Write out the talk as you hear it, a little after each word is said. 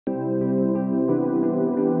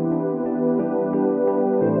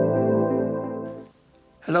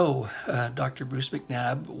Hello, Dr. Bruce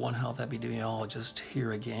McNab, One Health Epidemiologist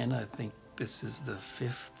here again. I think this is the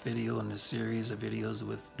fifth video in a series of videos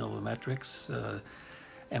with Novometrics,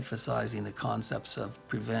 emphasizing the concepts of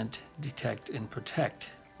prevent, detect, and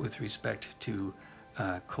protect with respect to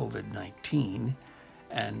COVID-19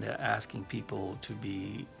 and asking people to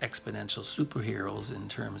be exponential superheroes in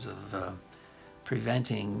terms of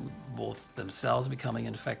preventing both themselves becoming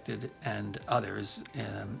infected and others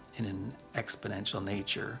in an exponential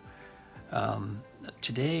nature.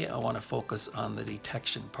 Today I want to focus on the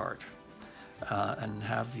detection part and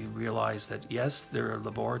have you realize that yes, there are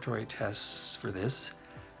laboratory tests for this,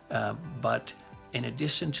 but in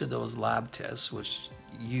addition to those lab tests, which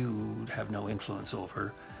you have no influence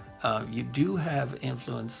over, you do have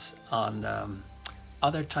influence on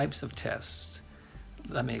other types of tests.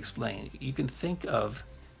 Let me explain. You can think of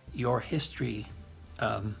your history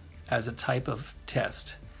as a type of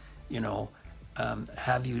test. You know,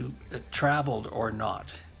 have you traveled or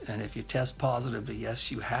not? And if you test positive, yes,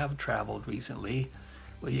 you have traveled recently,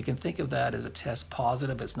 well, you can think of that as a test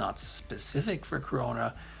positive. It's not specific for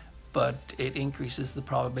corona, but it increases the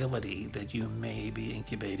probability that you may be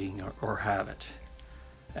incubating or have it.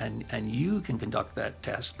 And you can conduct that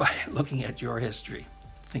test by looking at your history,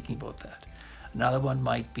 thinking about that. Another one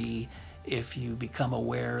might be if you become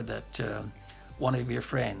aware that one of your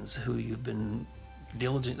friends who you've been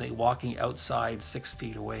diligently walking outside 6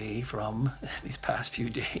 feet away from these past few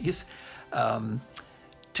days,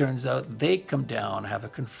 turns out they come down, have a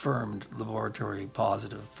confirmed laboratory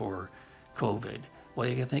positive for COVID. Well,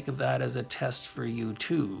 you can think of that as a test for you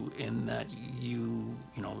too, in that you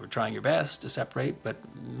were trying your best to separate, but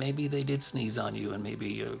maybe they did sneeze on you and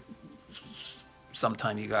maybe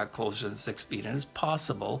sometime you got closer than 6 feet, and it's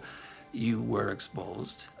possible you were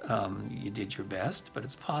exposed. You did your best, but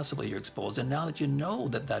it's possible you're exposed. And now that you know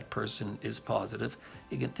that that person is positive,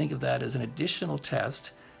 you can think of that as an additional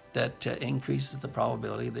test that increases the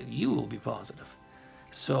probability that you will be positive.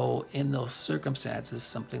 So in those circumstances,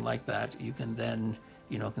 something like that, you can then,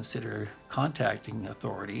 consider contacting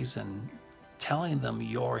authorities and telling them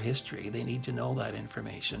your history. They need to know that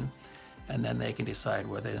information. And then they can decide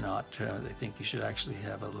whether or not they think you should actually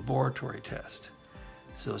have a laboratory test.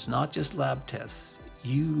 So it's not just lab tests.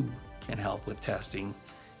 You can help with testing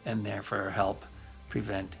and therefore help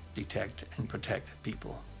prevent, detect, and protect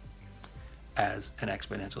people as an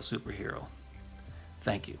exponential superhero.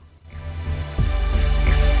 Thank you.